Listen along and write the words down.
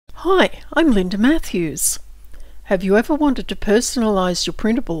Hi, I'm Linda Matthews. Have you ever wanted to personalize your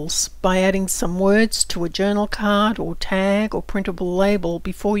printables by adding some words to a journal card or tag or printable label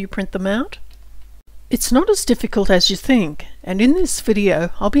before you print them out? It's not as difficult as you think, and in this video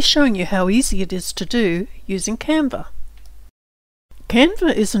I'll be showing you how easy it is to do using Canva.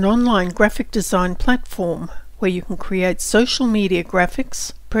 Canva is an online graphic design platform where you can create social media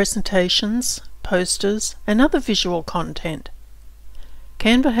graphics, presentations, posters, and other visual content.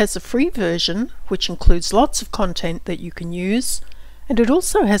 Canva has a free version which includes lots of content that you can use, and it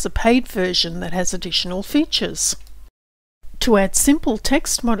also has a paid version that has additional features. To add simple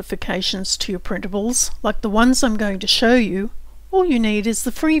text modifications to your printables, like the ones I'm going to show you, all you need is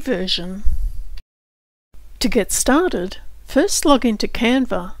the free version. To get started, first log into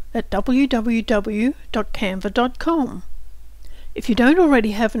Canva at www.canva.com. If you don't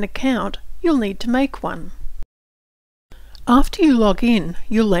already have an account, you'll need to make one. After you log in,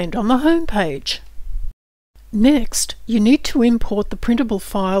 you'll land on the home page. Next, you need to import the printable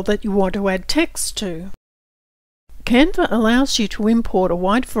file that you want to add text to. Canva allows you to import a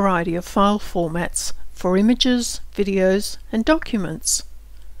wide variety of file formats for images, videos, and documents.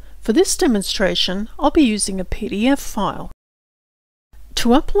 For this demonstration, I'll be using a PDF file. To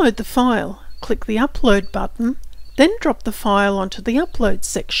upload the file, click the Upload button, then drop the file onto the Upload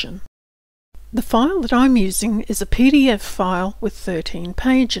section. The file that I'm using is a PDF file with 13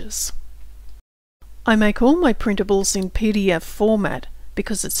 pages. I make all my printables in PDF format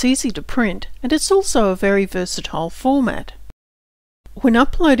because it's easy to print and it's also a very versatile format. When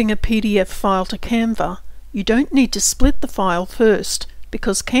uploading a PDF file to Canva, you don't need to split the file first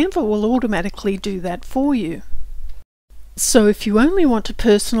because Canva will automatically do that for you. So if you only want to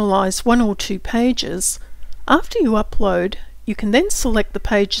personalize 1 or 2 pages, after you upload, you can then select the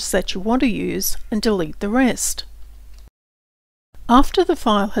pages that you want to use and delete the rest. After the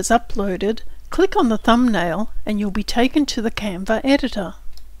file has uploaded, click on the thumbnail and you'll be taken to the Canva editor.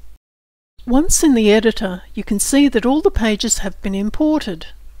 Once in the editor, you can see that all the pages have been imported.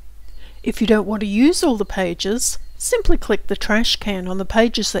 If you don't want to use all the pages, simply click the trash can on the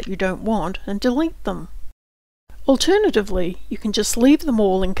pages that you don't want and delete them. Alternatively, you can just leave them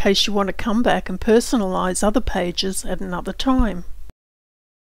all in case you want to come back and personalize other pages at another time.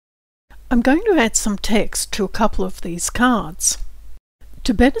 I'm going to add some text to a couple of these cards.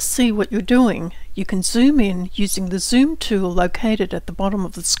 To better see what you're doing, you can zoom in using the zoom tool located at the bottom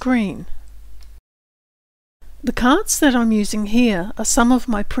of the screen. The cards that I'm using here are some of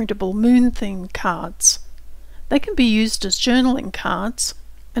my printable moon theme cards. They can be used as journaling cards,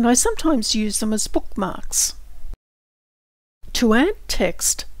 and I sometimes use them as bookmarks. To add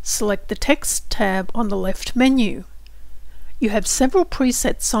text, select the Text tab on the left menu. You have several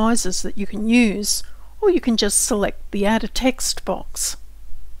preset sizes that you can use, or you can just select the Add a Text box.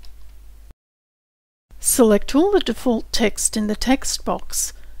 Select all the default text in the text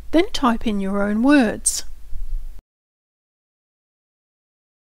box, then type in your own words.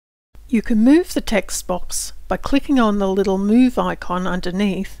 You can move the text box by clicking on the little move icon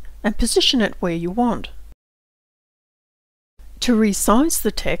underneath and position it where you want. To resize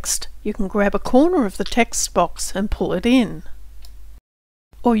the text, you can grab a corner of the text box and pull it in.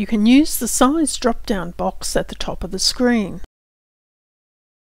 Or you can use the size drop-down box at the top of the screen.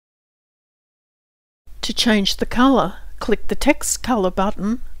 To change the color, click the Text Color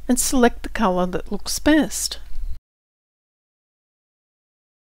button and select the color that looks best.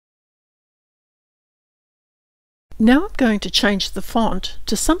 Now I'm going to change the font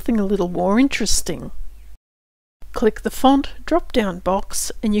to something a little more interesting. Click the Font drop-down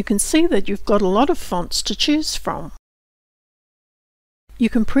box and you can see that you've got a lot of fonts to choose from. You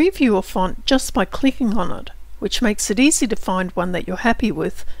can preview a font just by clicking on it, which makes it easy to find one that you're happy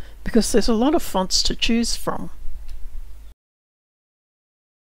with because there's a lot of fonts to choose from.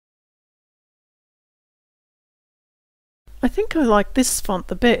 I think I like this font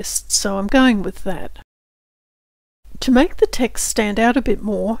the best, so I'm going with that. To make the text stand out a bit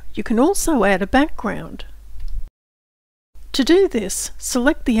more, you can also add a background. To do this,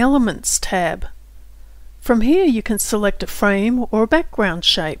 select the Elements tab. From here you can select a frame or a background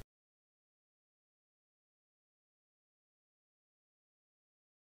shape.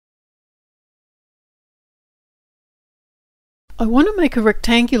 I want to make a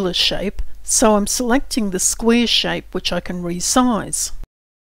rectangular shape, so I'm selecting the square shape which I can resize.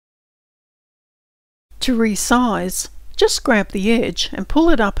 To resize, just grab the edge and pull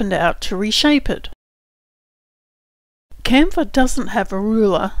it up and out to reshape it. Canva doesn't have a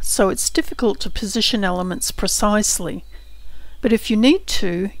ruler, so it's difficult to position elements precisely, but if you need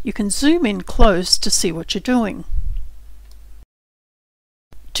to, you can zoom in close to see what you're doing.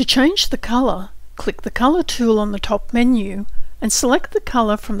 To change the color, click the Color tool on the top menu and select the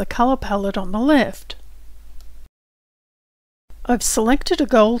color from the color palette on the left. I've selected a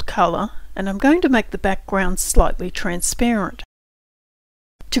gold color and I'm going to make the background slightly transparent.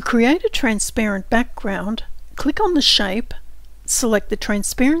 To create a transparent background, click on the shape, select the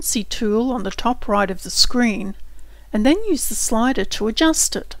Transparency tool on the top right of the screen, and then use the slider to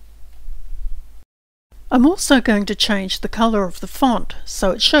adjust it. I'm also going to change the color of the font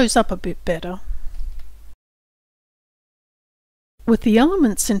so it shows up a bit better. With the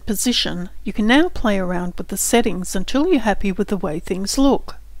elements in position, you can now play around with the settings until you're happy with the way things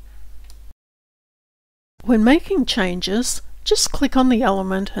look. When making changes, just click on the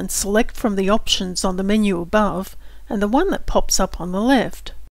element and select from the options on the menu above and the one that pops up on the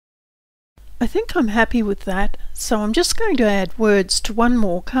left. I think I'm happy with that, so I'm just going to add words to one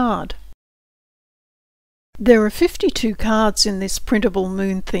more card. There are 52 cards in this printable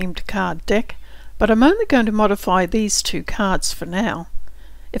moon-themed card deck, but I'm only going to modify these 2 cards for now.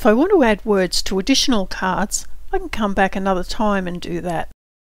 If I want to add words to additional cards, I can come back another time and do that.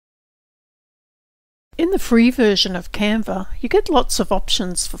 In the free version of Canva, you get lots of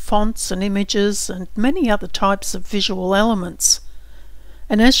options for fonts and images and many other types of visual elements.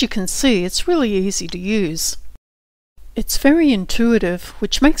 And as you can see, it's really easy to use. It's very intuitive,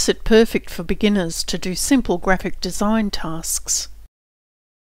 which makes it perfect for beginners to do simple graphic design tasks.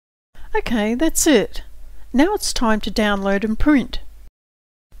 Okay, that's it. Now it's time to download and print.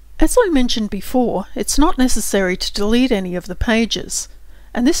 As I mentioned before, it's not necessary to delete any of the pages,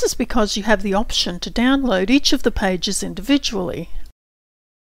 and this is because you have the option to download each of the pages individually.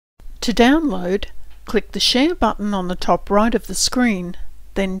 To download, click the Share button on the top right of the screen,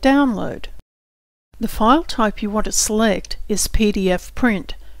 then Download. The file type you want to select is PDF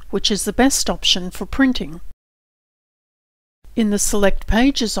Print, which is the best option for printing. In the Select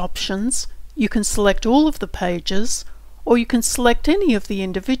Pages options, you can select all of the pages, or you can select any of the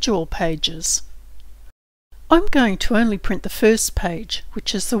individual pages. I'm going to only print the first page,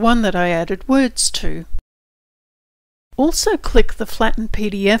 which is the one that I added words to. Also click the Flatten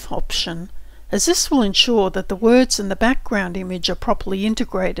PDF option, as this will ensure that the words and the background image are properly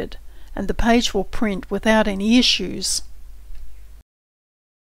integrated, and the page will print without any issues.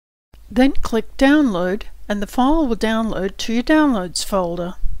 Then click Download and the file will download to your Downloads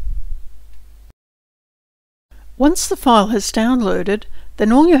folder. Once the file has downloaded,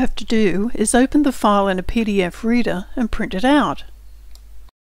 then all you have to do is open the file in a PDF reader and print it out.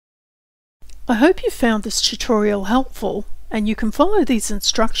 I hope you found this tutorial helpful, and you can follow these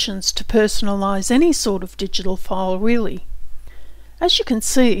instructions to personalize any sort of digital file really. As you can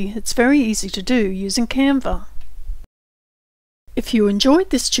see, it's very easy to do using Canva. If you enjoyed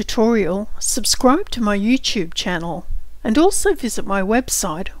this tutorial, subscribe to my YouTube channel and also visit my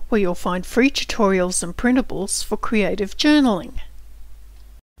website where you'll find free tutorials and printables for creative journaling.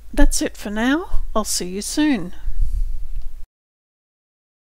 That's it for now. I'll see you soon.